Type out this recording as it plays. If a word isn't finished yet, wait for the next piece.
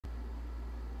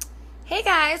Hey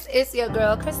guys, it's your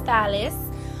girl Crystalis,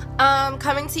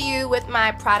 coming to you with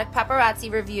my product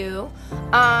paparazzi review.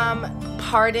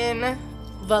 Pardon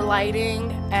the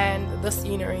lighting and the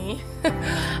scenery.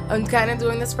 I'm kind of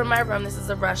doing this from my room. This is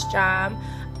a rush job.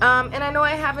 And I know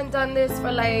I haven't done this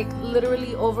for like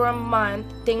literally over a month.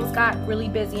 Things got really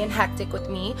busy and hectic with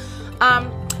me.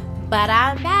 But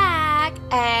I'm back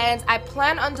and I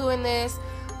plan on doing this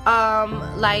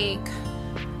like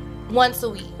once a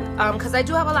week, because I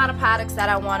do have a lot of products that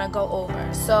I want to go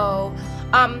over. So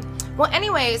well,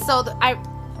 anyway, so I'm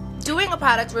doing a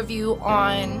product review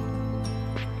on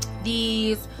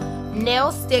these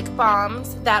nail stick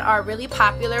balms that are really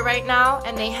popular right now,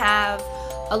 and they have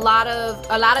a lot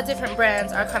of different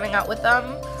brands are coming out with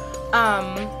them.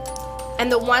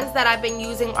 And the ones that I've been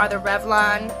using are the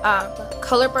Revlon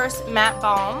Color Burst Matte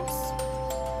Balms,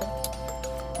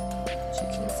 as you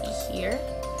can see here.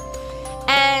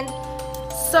 And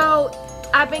so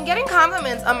I've been getting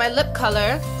compliments on my lip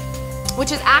color,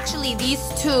 which is actually these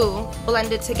two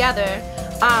blended together.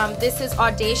 This is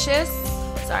Audacious,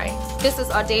 this is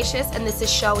Audacious and this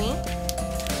is Showy.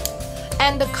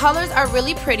 And the colors are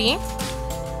really pretty.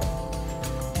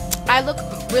 I look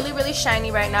really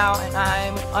shiny right now and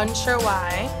I'm unsure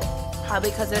why. Probably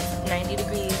because it's 90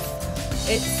 degrees.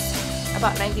 It's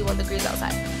about 91 degrees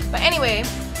outside. But anyway,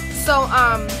 so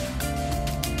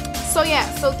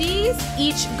yeah, so these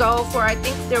each go for, I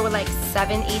think they were like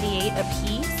 $7.88 a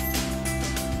piece.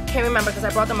 Can't remember because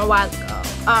I bought them a while ago.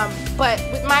 But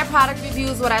with my product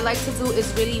reviews, what I like to do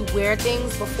is really wear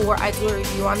things before I do a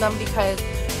review on them, because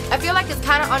I feel like it's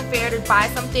kind of unfair to buy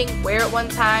something, wear it one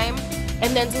time,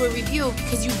 and then do a review,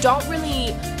 because you don't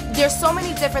really, there's so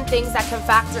many different things that can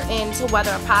factor into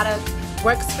whether a product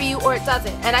works for you or it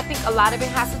doesn't. And I think a lot of it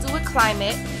has to do with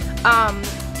climate.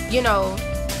 You know,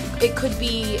 it could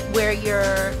be where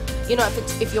you're, you know,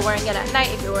 if you're wearing it at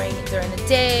night, if you're wearing it during the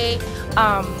day.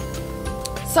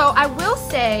 So I will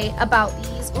say about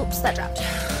these, oops, that dropped.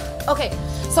 Okay,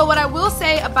 so what I will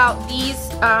say about these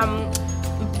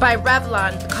by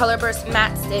Revlon Color Burst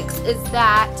Matte Sticks is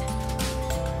that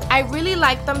I really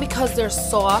like them because they're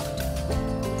soft.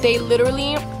 They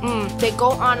literally, they go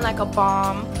on like a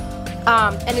balm.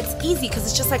 And it's easy because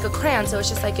it's just like a crayon, so it's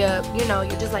just like a, you know,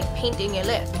 you're just like painting your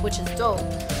lip, which is dope.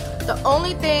 The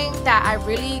only thing that I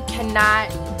really cannot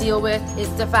deal with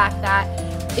is the fact that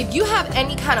if you have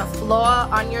any kind of flaw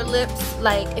on your lips,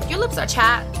 like if your lips are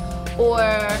chapped,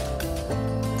 or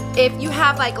if you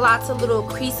have like lots of little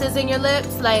creases in your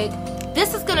lips, like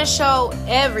this is gonna show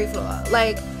every flaw.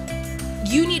 Like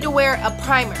you need to wear a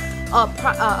primer,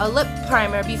 a lip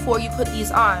primer before you put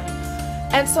these on.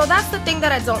 And so that's the thing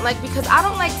that I don't like, because I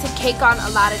don't like to cake on a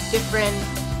lot of different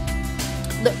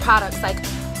lip products like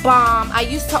Balm. I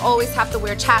used to always have to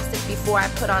wear chapstick before I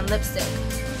put on lipstick.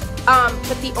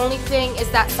 But the only thing is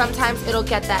that sometimes it'll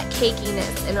get that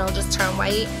cakiness and it'll just turn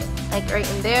white, like right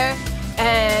in there.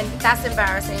 And that's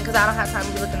embarrassing because I don't have time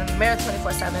to be looking in the mirror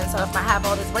 24/7. So if I have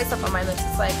all this white stuff on my lips,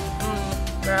 it's like,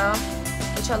 girl,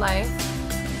 it's your life.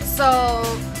 So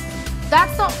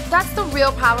that's the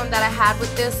real problem that I had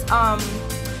with this.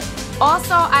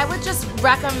 Also, I would just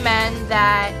recommend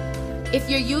that if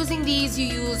you're using these, you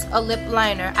use a lip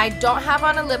liner. I don't have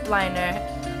on a lip liner,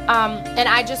 and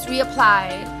I just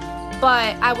reapplied,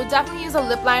 but I would definitely use a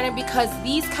lip liner because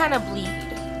these kind of bleed.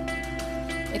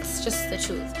 It's just the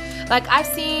truth. Like I've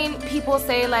seen people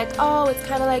say like, oh, it's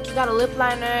kind of like you got a lip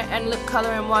liner and lip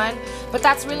color in one, but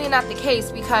that's really not the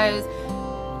case, because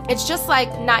it's just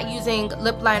like not using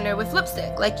lip liner with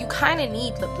lipstick. Like you kind of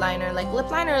need lip liner. Like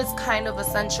lip liner is kind of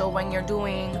essential when you're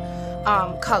doing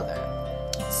color.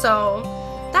 So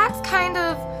that's kind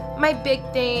of my big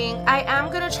thing. I am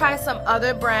gonna try some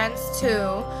other brands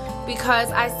too,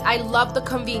 because I love the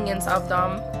convenience of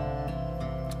them.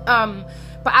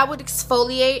 But I would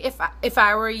exfoliate, if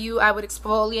I were you, I would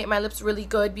exfoliate my lips really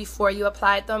good before you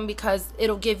applied them, because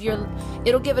it'll give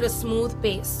it a smooth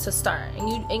base to start, and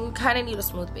you kind of need a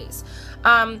smooth base.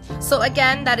 So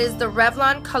again, that is the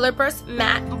Revlon Color Burst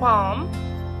Matte Balm.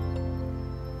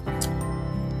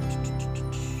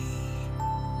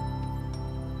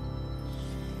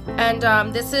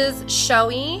 And this is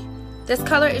Showy. This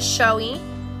color is Showy,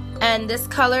 and this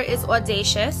color is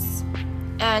Audacious.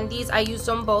 And these, I used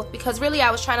them both because really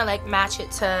I was trying to like match it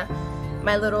to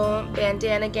my little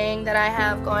bandana gang that I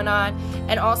have going on.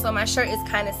 And also my shirt is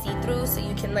kind of see-through, so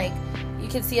you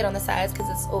can see it on the sides because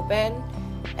it's open.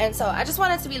 And so I just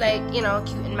wanted to be like, you know,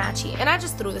 cute and matchy. And I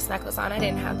just threw this necklace on. I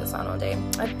didn't have this on all day.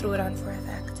 I threw it on for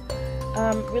effect.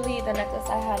 Really the necklace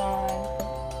I had on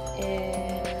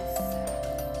is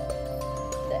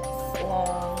this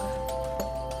long,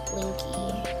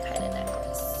 blinky kind of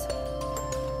necklace.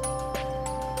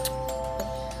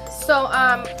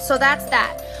 So that's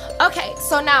that. Okay,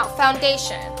 so now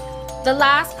foundation. The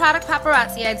last product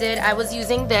Paparazzi I did, I was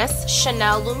using this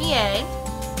Chanel Lumiere.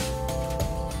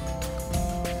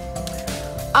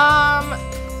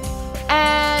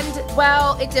 And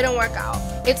well, it didn't work out.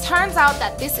 It turns out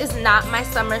that this is not my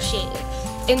summer shade.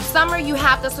 In summer, you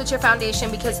have to switch your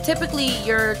foundation because typically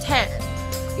you're tan.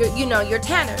 You're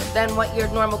tanner than what your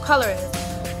normal color is.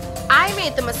 I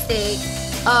made the mistake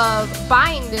of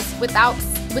buying this without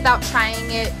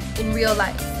trying it in real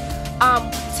life.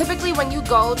 Typically when you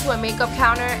go to a makeup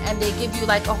counter and they give you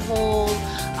like a whole,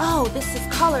 oh, this is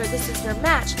color, this is your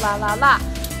match, la la la.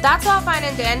 That's all fine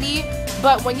and dandy,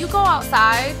 but when you go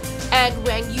outside and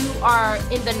when you are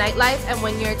in the nightlife and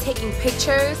when you're taking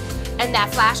pictures and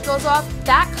that flash goes off,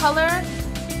 that color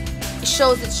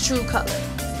shows its true color.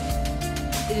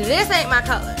 This ain't my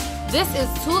color. This is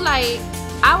too light.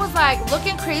 I was like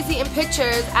looking crazy in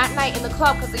pictures at night in the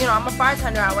club because, you know, I'm a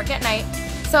bartender, I work at night.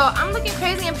 So I'm looking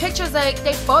crazy in pictures, like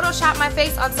they photoshopped my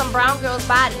face on some brown girl's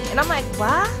body. And I'm like,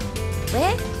 what?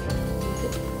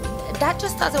 That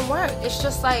just doesn't work. It's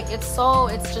just like, it's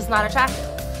just not attractive.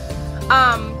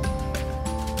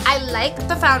 I like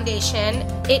the foundation.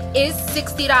 It is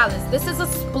 $60. This is a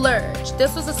splurge.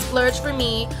 This was a splurge for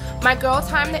me. My girl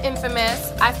Time the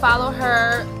Infamous, I follow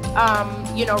her,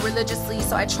 you know, religiously,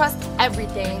 so I trust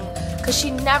everything because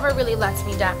she never really lets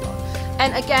me down.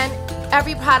 And again,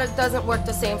 every product doesn't work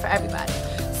the same for everybody.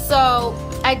 So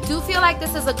I do feel like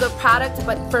this is a good product,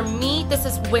 but for me, this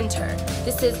is winter.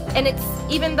 This is, and it's,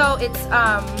 even though it's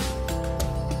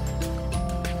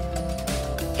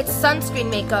sunscreen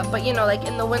makeup, but you know, like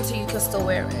in the winter you can still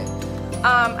wear it.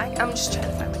 I'm just trying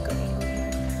to find my good angle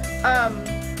here.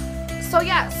 So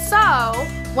yeah, so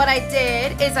what I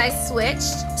did is I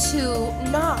switched to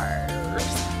NARS.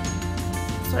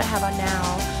 That's what I have on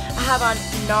now. I have on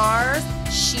NARS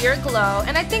Sheer Glow,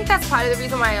 and I think that's part of the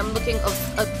reason why I'm looking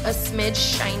a smidge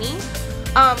shiny,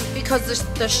 because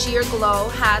the Sheer Glow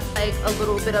has like a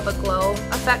little bit of a glow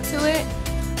effect to it.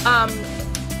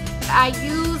 I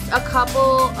used a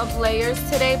couple of layers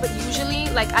today, but usually,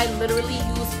 like, I literally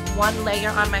use one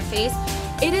layer on my face.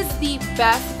 It is the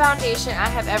best foundation I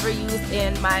have ever used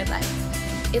in my life.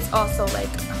 It's also like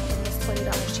almost $20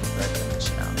 cheaper than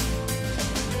Chanel.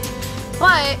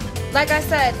 But like I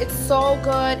said, it's so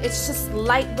good. It's just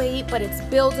lightweight, but it's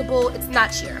buildable. It's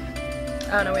not sheer.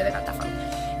 I don't know where they got that from.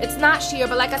 It's not sheer,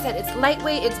 but like I said, it's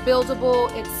lightweight, it's buildable,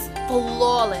 it's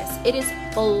flawless. It is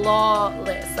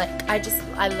flawless. Like, I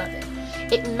love it.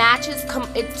 It matches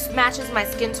my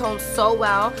skin tone so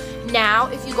well. Now,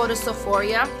 if you go to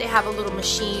Sephora, they have a little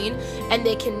machine, and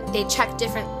they check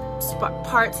different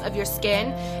parts of your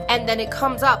skin, and then it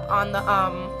comes up on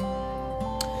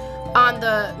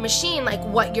the machine like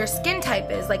what your skin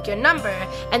type is, like your number,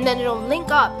 and then it'll link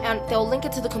up and they'll link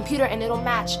it to the computer and it'll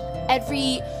match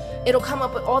it'll come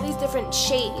up with all these different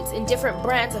shades and different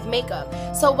brands of makeup.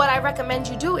 So what I recommend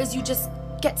you do is you just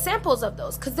get samples of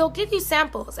those, because they'll give you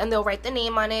samples and they'll write the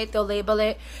name on it, they'll label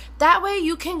it. That way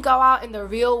you can go out in the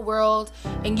real world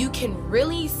and you can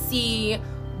really see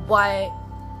what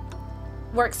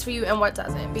works for you and what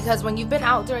doesn't, because when you've been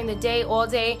out during the day all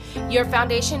day, your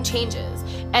foundation changes,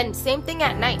 and same thing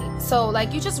at night. So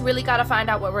like, you just really gotta find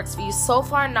out what works for you. So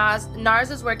far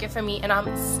NARS is working for me, and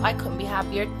I couldn't be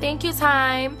happier. Thank you,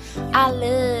 Time, I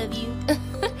love you.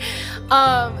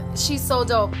 She's so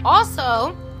dope.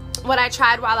 Also, what I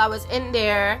tried while I was in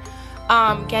there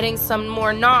getting some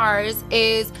more NARS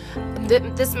is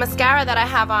this mascara that I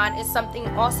have on is something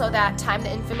also that Time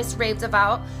the Infamous raved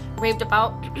about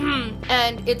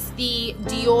and it's the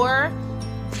Dior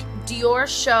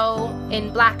Show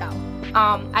in Blackout.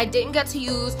 I didn't get to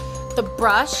use the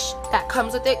brush that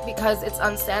comes with it because it's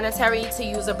unsanitary to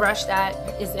use a brush that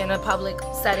is in a public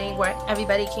setting where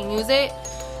everybody can use it.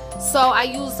 So I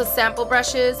use the sample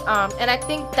brushes, and I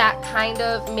think that kind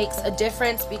of makes a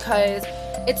difference because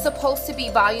it's supposed to be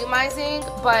volumizing,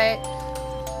 but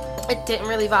it didn't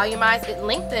really volumize. It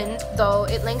lengthened though.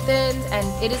 It lengthened, and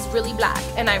it is really black,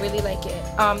 and I really like it.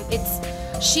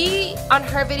 She on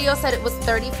her video said it was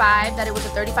 $35, that it was a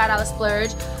 $35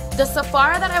 splurge. The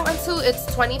Sephora that I went to, it's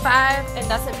 $25, and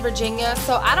that's in Virginia.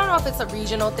 So I don't know if it's a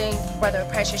regional thing, whether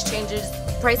prices change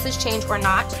or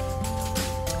not.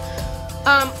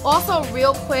 Also,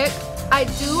 real quick, I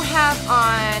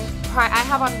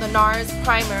have on the NARS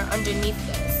primer underneath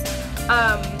this.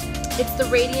 It's the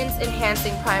Radiance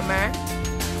Enhancing Primer.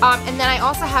 And then I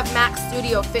also have MAC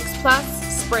Studio Fix Plus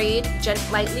sprayed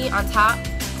lightly on top.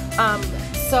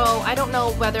 So I don't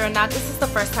know whether or not this is the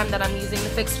first time that I'm using the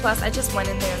Fix Plus. I just went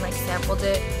in there and like sampled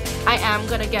it. I am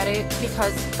gonna get it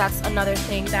because that's another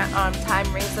thing that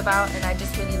Time raves about, and I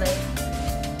just really like.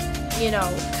 you know,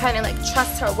 kind of like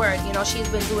trust her word. You know, she's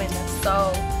been doing this.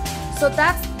 So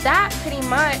that's that pretty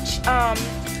much.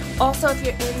 Also, if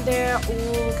you're in there,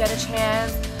 ooh, get a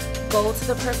chance, go to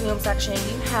the perfume section.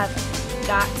 You have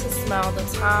got to smell the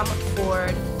Tom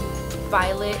Ford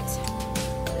Violet,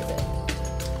 what is it?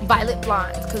 Violet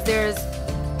Blonde, because there's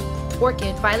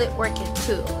Orchid, Violet Orchid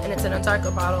too, and it's in a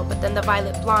darker bottle, but then the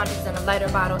Violet Blonde is in a lighter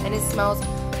bottle, and it smells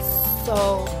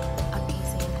so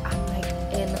amazing. I'm like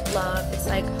in love. It's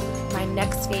like my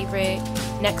next favorite,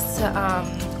 next to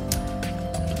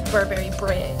Burberry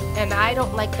Brit. And I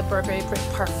don't like the Burberry Brit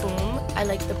parfum. I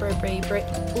like the Burberry Brit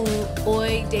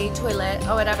Eau de Toilette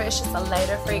or whatever. It's just a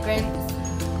lighter fragrance.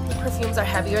 The perfumes are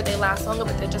heavier. They last longer,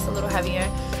 but they're just a little heavier.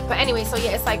 But anyway, so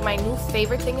yeah, it's like my new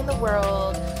favorite thing in the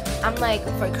world. I'm like,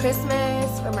 for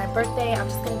Christmas, for my birthday, I'm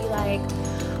just gonna be like,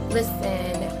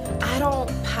 listen, I don't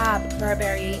pop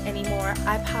Burberry anymore.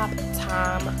 I pop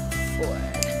Tom Ford.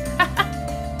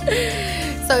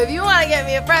 So if you want to get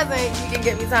me a present, you can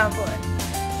get me Tom Ford.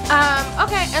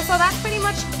 Okay, and so that's pretty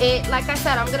much it. Like I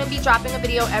said, I'm going to be dropping a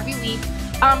video every week.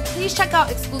 Please check out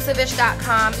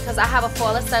exclusivish.com because I have a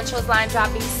fall essentials line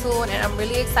dropping soon, and I'm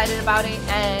really excited about it.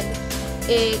 And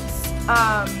it's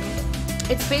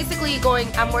basically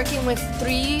I'm working with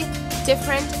 3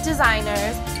 different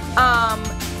designers.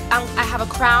 I have a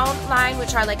crown line,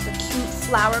 which are like the cute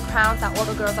flower crowns that all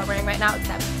the girls are wearing right now,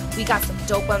 except we got some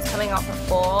dope ones coming out for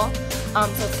fall.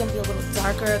 So it's going to be a little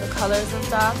darker, the colors and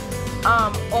stuff.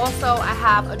 Also, I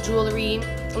have a jewelry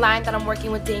line that I'm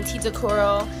working with Dainty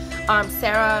Decoro.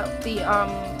 Sarah,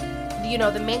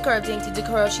 the maker of Dainty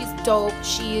Decoro, she's dope.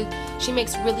 She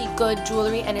makes really good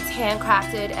jewelry, and it's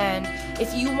handcrafted. And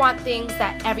if you want things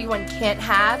that everyone can't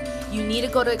have, you need to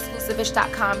go to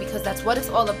exclusivish.com because that's what it's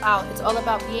all about. It's all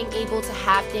about being able to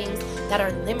have things that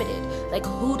are limited. Like,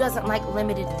 who doesn't like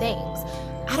limited things?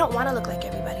 I don't want to look like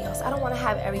everybody else. I don't want to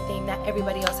have everything that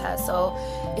everybody else has. So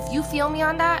if you feel me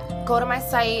on that, go to my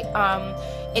site.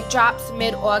 It drops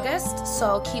mid-August,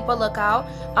 so keep a lookout.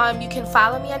 You can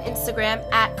follow me on Instagram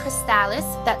at Crystalis.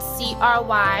 That's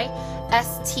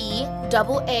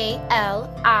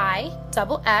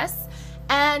CRYSTAALISS.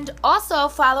 And also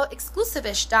follow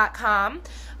exclusivish.com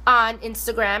on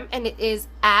Instagram, and it is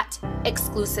at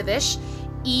exclusivish,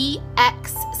 EXCLU.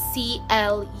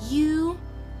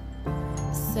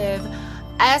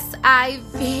 SIVISH.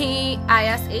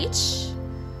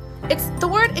 It's the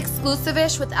word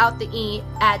exclusivish without the E,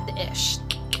 add the ish.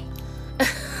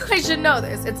 I should know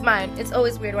this. It's mine. It's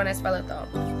always weird when I spell it though.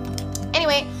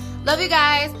 Anyway, love you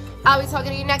guys. I'll be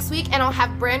talking to you next week, and I'll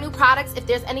have brand new products. If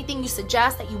there's anything you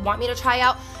suggest that you want me to try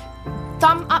out,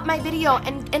 thumb up my video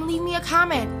and leave me a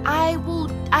comment. I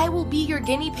will be your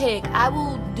guinea pig. I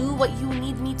will do what you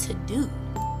need me to do.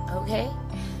 Okay?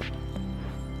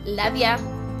 Love ya.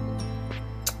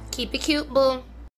 Keep it cute, boo.